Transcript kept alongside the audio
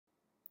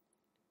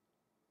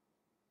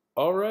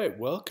All right,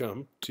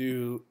 welcome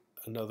to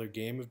another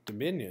game of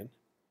Dominion.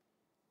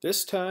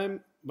 This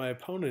time, my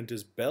opponent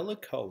is Bella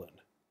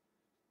Cullen,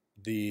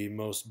 the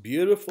most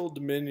beautiful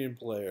Dominion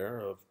player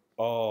of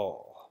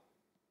all.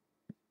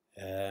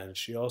 And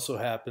she also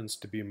happens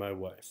to be my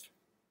wife.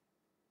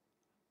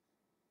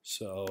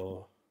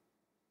 So,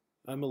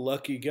 I'm a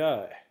lucky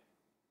guy.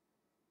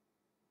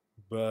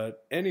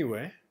 But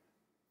anyway,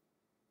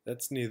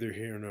 that's neither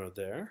here nor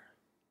there.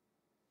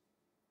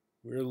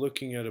 We're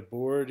looking at a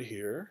board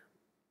here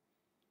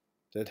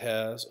that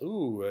has,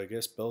 ooh, I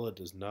guess Bella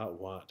does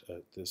not want,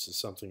 this is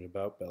something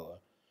about Bella.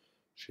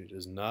 She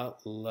does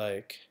not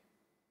like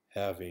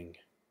having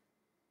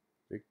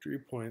victory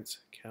points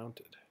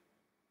counted.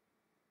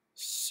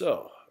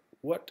 So,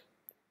 what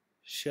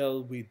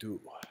shall we do?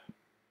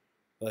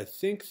 Well, I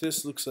think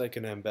this looks like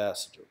an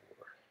ambassador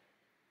war.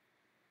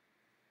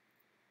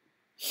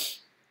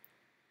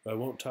 I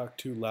won't talk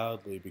too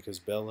loudly because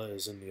Bella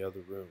is in the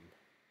other room,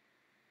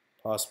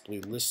 possibly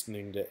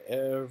listening to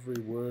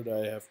every word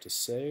I have to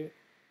say,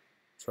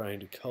 trying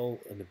to cull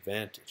an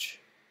advantage.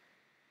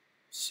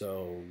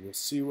 So we'll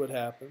see what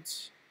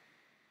happens.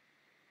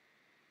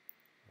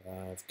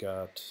 I've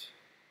got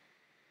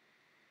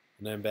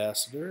an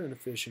ambassador in a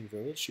fishing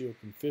village. She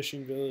opened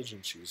fishing village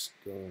and she's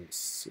going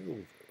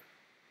silver.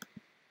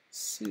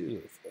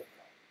 Silver.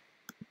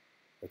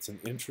 That's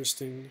an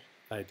interesting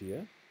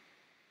idea.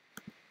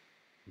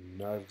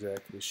 Not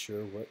exactly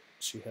sure what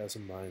she has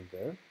in mind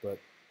there, but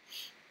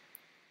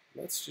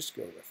let's just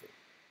go with it.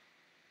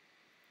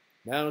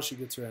 Now she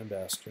gets her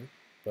ambassador,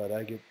 but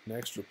I get an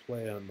extra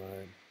play on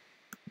mine,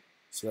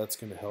 so that's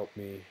going to help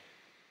me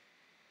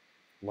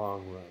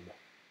long run.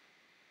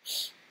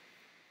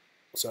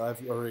 So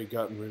I've already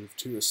gotten rid of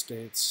 2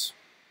 estates.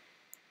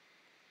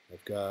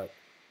 I've got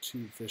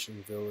 2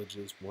 fishing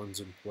villages, one's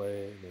in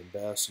play, an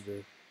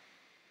ambassador.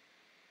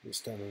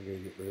 This time I'm going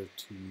to get rid of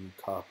 2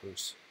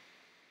 coppers.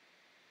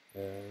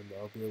 And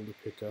I'll be able to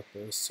pick up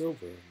a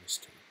silver in this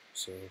turn.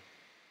 So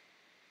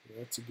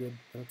that's a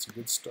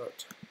good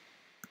start.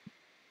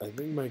 I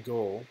think my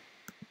goal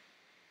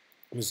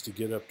is to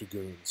get up to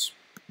Goons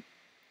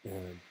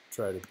and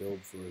try to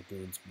build for a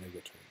Goons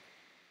megaturn.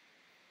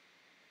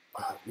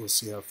 We'll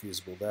see how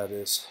feasible that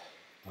is.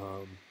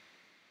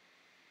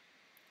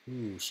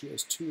 Ooh, she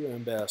has 2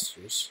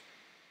 ambassadors.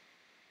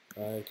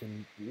 I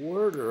can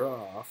ward her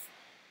off.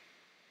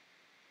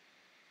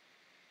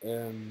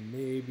 And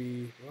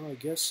maybe, well, I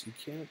guess you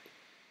can't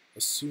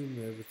assume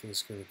that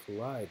everything's going to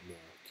collide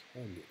now,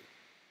 can you?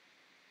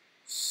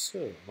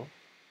 So,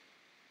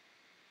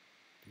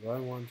 do I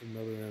want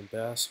another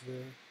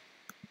ambassador?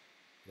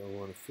 Do I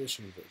want a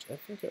fishing village? I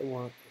think I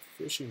want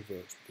a fishing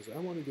village because I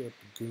want to get up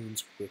to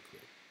Goons quickly.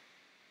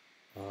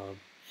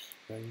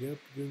 If I can get up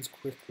to Goons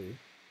quickly,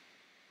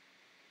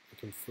 I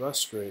can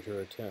frustrate her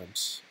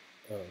attempts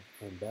of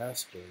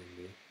ambassadoring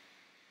me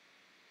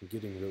and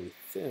getting really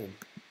thin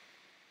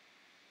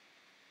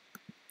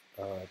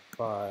I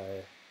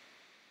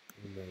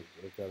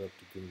got up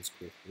to Goons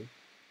quickly.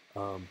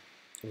 I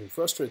can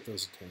frustrate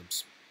those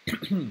attempts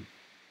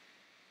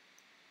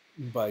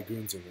by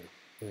Goonsing her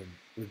and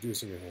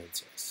reducing her hand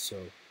size.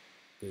 So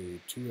the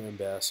 2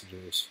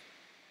 ambassadors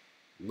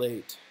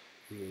late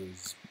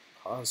is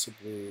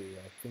possibly,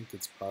 I think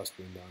it's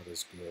possibly not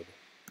as good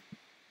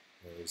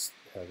as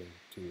having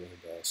 2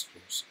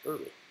 ambassadors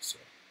early. So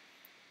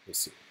we'll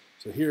see.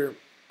 So here,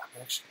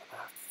 I'm actually going to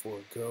have to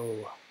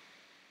forego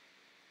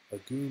a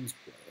Goons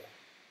play,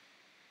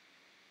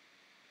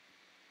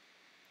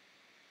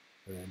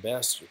 an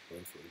ambassador play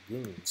for the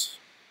Goons.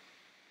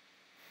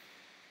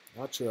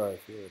 Not sure how I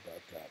feel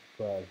about that,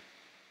 but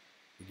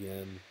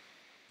again,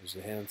 there's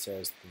a hand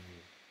size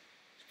thing.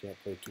 You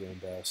can't play 2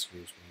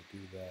 ambassadors when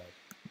you do that.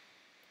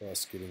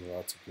 Plus, getting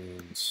lots of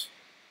Goons.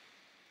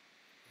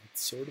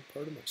 That's sort of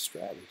part of my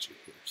strategy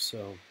here.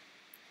 So,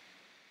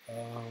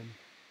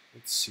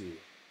 let's see.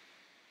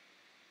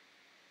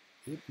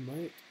 It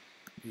might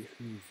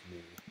behoove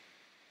me.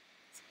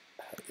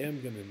 I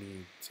am going to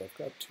need, so I've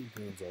got 2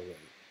 Goons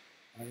already.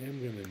 I am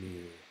going to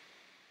need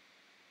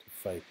to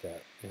fight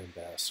that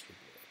ambassador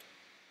board.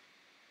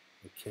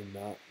 I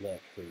cannot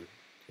let her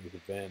take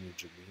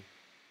advantage of me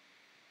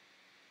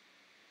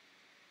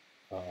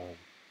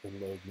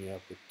and load me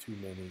up with too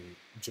many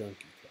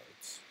junky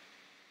cards.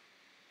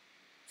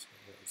 So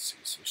let's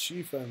see. So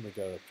she finally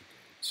got up to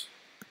Goons.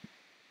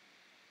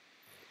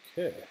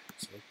 Okay,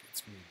 so that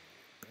gets me an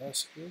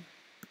ambassador.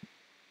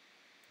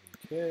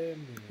 Okay,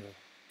 I'm going to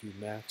do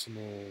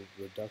maximal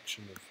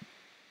reduction of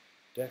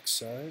deck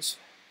size,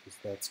 because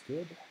that's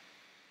good.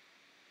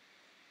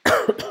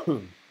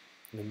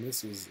 And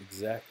this is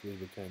exactly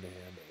the kind of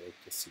hand I like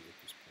to see at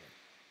this point.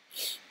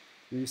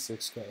 3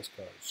 6-cost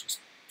cards just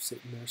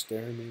sitting there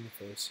staring me in the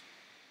face.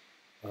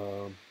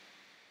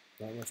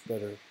 Not much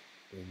better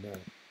than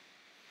that.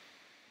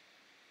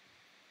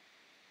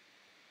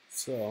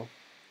 So,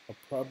 I'll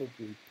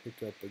probably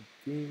pick up a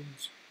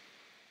Goons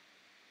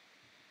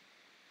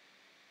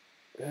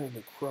and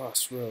a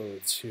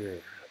Crossroads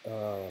here.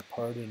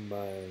 Pardon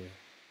my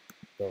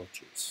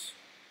belches.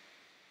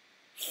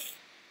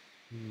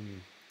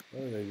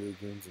 Or I do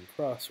goons and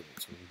crossroads,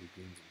 so I'm going to do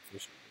goons and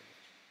fishing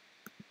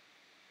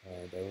village.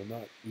 And I will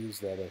not use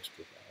that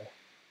extra die.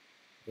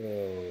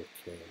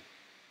 Okay.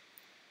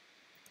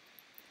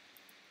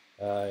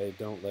 I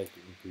don't like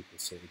it when people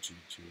say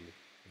GG,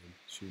 and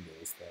she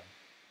knows that.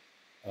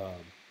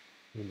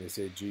 When they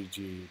say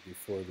GG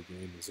before the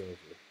game is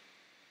over.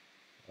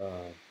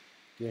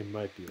 Game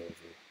might be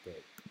over,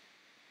 but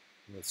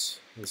let's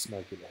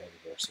not get ahead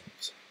of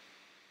ourselves.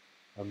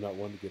 I'm not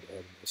one to get ahead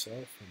of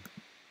myself,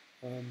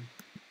 and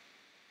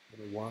I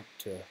want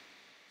to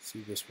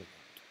see this one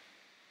out.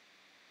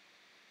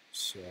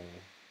 So,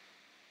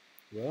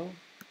 well,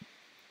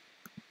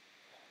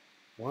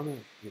 want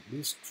to at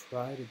least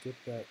try to get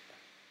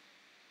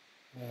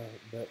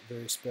that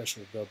very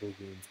special double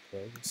goons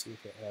play. Let's see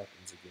if it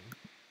happens again.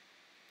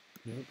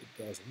 Nope, it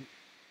doesn't.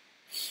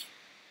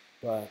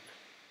 But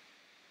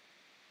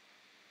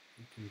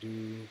you can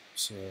do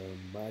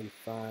some mighty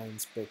fine,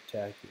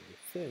 spectacular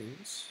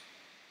things.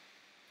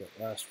 That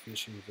last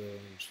fishing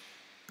village,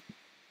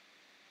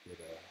 get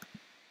a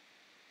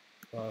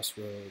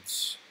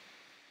crossroads,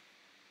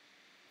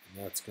 and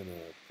that's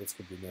gonna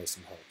be nice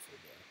and helpful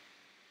there.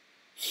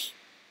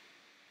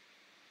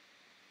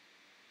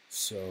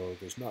 So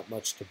there's not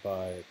much to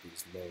buy at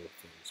these low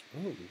things.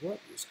 Oh, what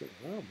is going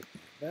on with the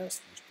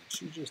ambassadors? Did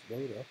she just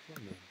load up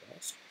on the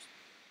ambassadors?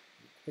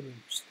 I couldn't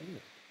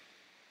understand.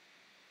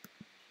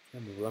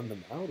 Trying to run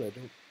them out, I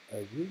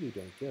really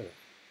don't get it.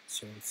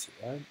 So let's see,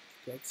 I've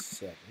got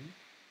 7.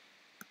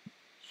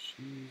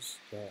 She's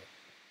got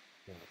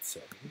not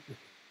 7.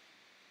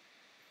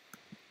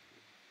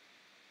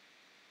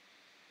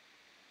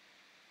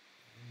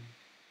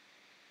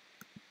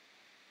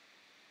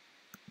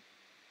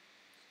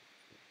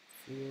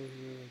 4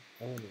 here.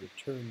 I want to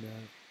return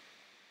that.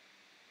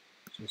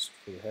 Just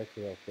for the heck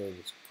of it, I'll play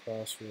this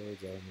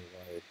crossroads. I don't know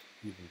why I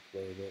even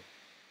played it.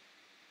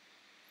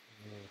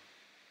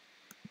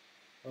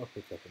 I'll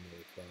pick up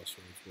another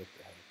crossroads. What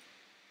the heck?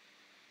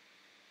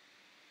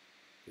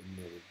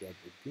 Another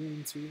double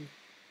goonsy.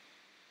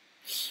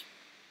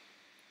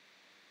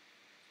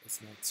 That's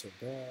not so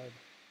bad.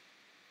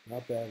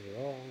 Not bad at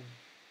all.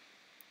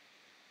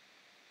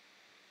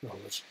 No,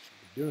 what she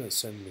should be doing is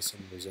sending me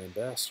some of those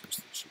ambassadors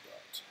that she got.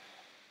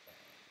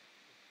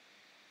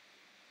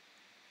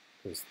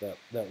 Because that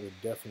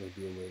would definitely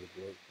be a way to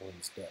bloat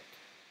one's deck.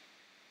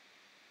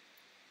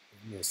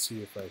 I'm going to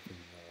see if I can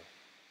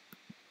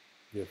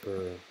give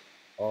her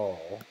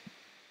all of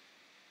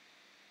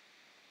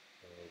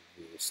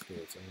the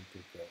estates. I don't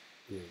think that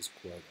is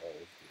quite all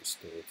of the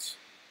estates.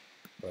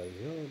 But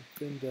you know,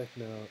 thin deck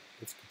now,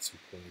 let's get some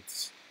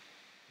points.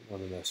 I don't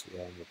want to mess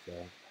around with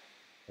that.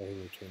 I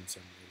can return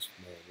some of these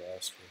from my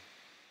ambassador.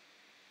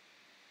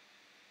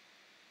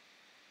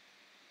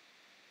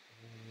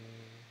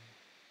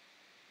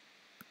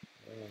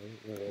 I don't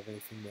really have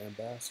anything to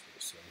ambassador,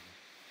 so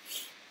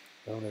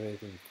I don't have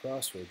anything to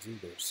crossroads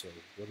either, so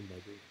what am I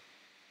doing?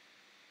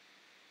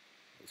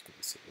 I was going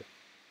to say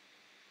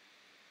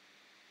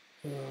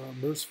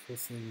merciful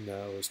thing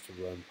now is to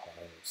run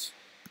piles.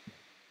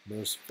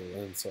 Merciful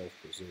and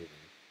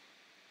self-preserving.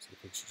 So I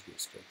think she's going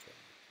to start trying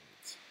to make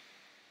points.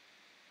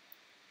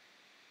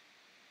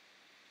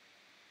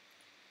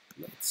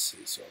 Let's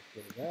see, so I'll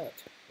play that.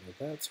 So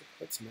I'll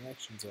put some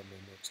actions on my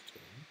next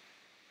turn.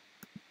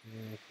 And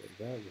I'll play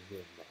that with a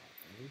little nothing.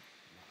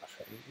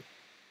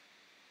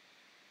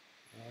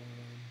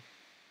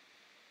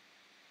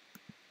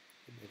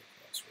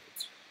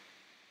 Crossroads.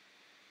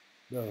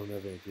 No, I don't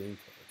have any green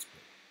cards,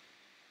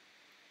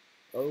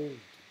 but oh,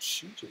 did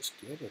she just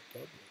get a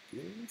double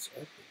goons? I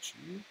bet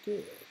you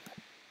did.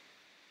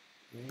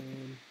 Well,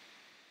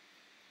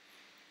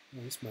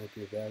 this might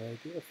be a bad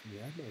idea for me.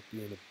 I might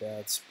be in a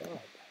bad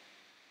spot.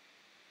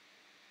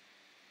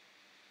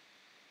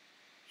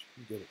 She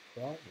can get a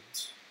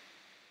province.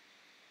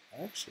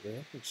 Actually,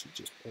 I think she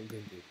just pulled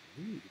into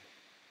the lead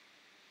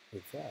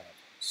with that.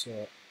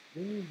 So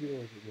we need to be a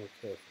little bit more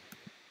careful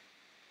here.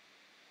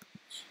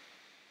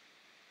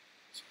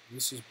 So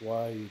this is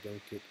why you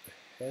don't get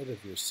ahead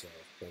of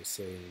yourself by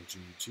saying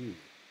GG.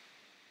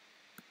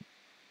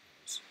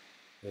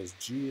 As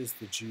G as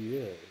the G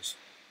is,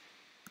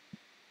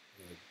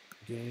 the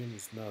game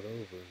is not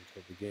over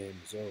until the game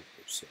is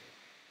over. So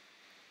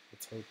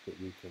let's hope that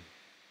we can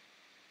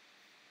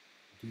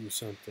do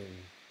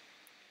something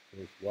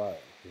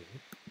worthwhile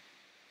here.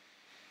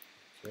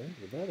 Okay,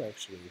 well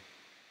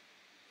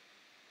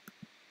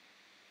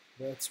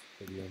that's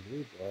pretty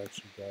unbelievable. I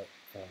actually got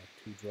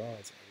 2 draws out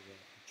of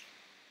that.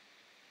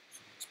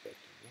 Wasn't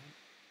expecting that.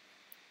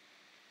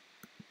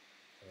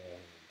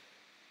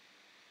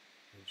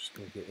 I'm just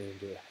going to get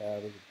into a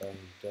habit of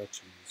buying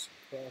duchies and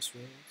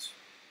crossroads.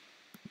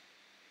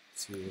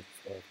 See if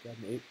I've got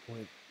an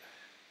 8-point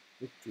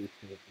victory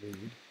point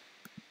lead.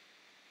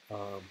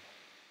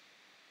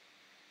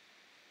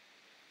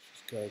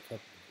 She's got a couple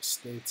of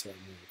estates on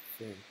me, I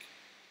think.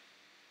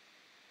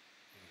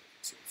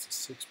 So it's a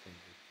 6-point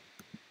victory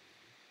point lead.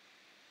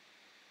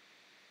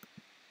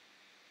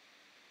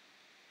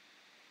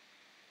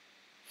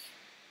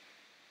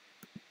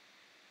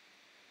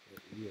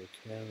 But we are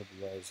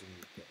cannibalizing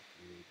the deck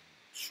lead.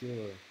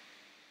 sure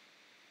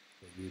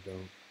that you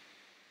don't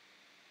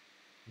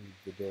leave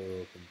the door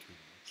open too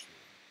much.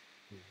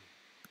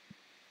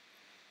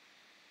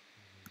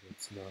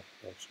 It's not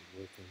actually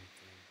worth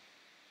anything.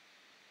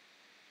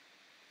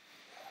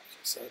 I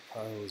guess that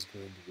pile is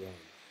going to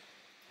run.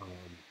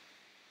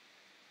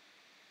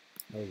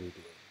 How are we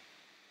doing?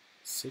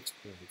 6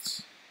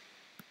 points.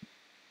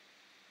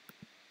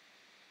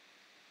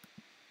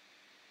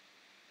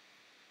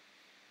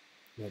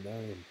 And I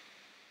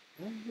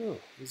don't know,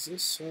 is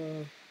this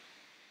end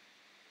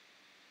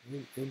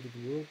of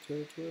the world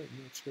territory?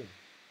 I'm not sure.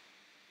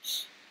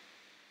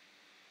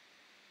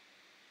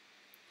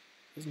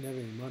 Doesn't have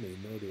any money,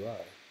 nor do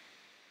I.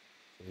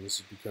 So this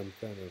has become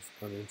kind of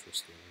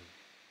uninteresting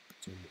in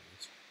some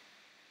ways.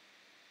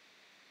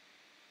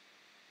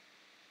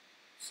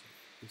 So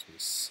it gives me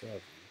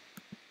 7.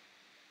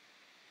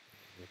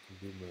 That can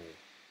be my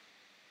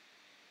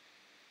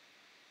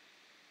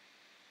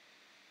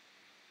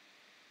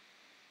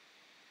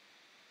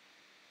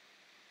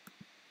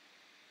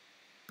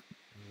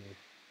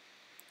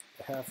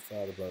I half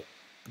thought about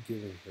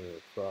giving her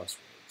a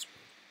crossroads,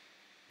 but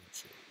I'm not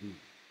sure. Ooh,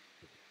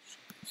 she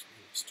gives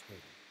me this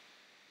turn.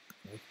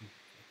 If I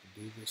can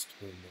do this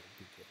turn, that would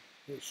be good.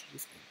 Oh, she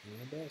just gave me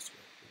an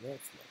ambassador. Well,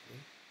 that's lovely.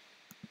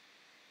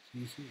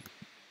 Hee hee.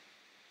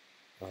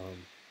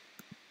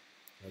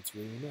 That's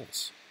really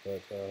nice.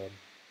 But I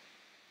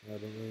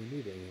don't really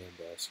need any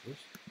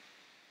ambassadors.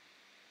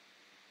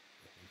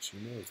 I think she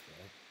knows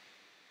that.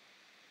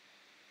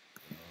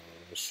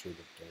 I should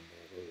have done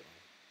that. Oh well.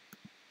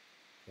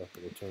 A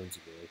couple of turns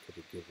ago, I could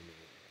have given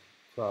her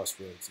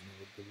crossroads and it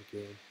would have been the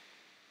game.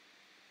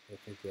 I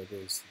think that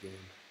is the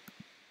game.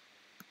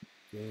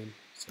 Game,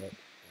 set,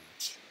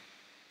 match.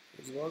 It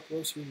was a lot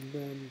closer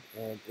than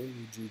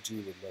AUGG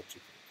would let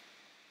you think.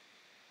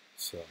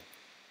 So,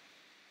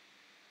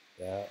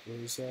 that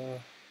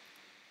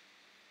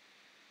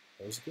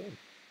was good.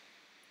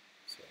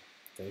 So,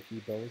 thank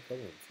you, Cullen, for an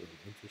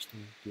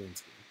interesting game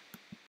scheme.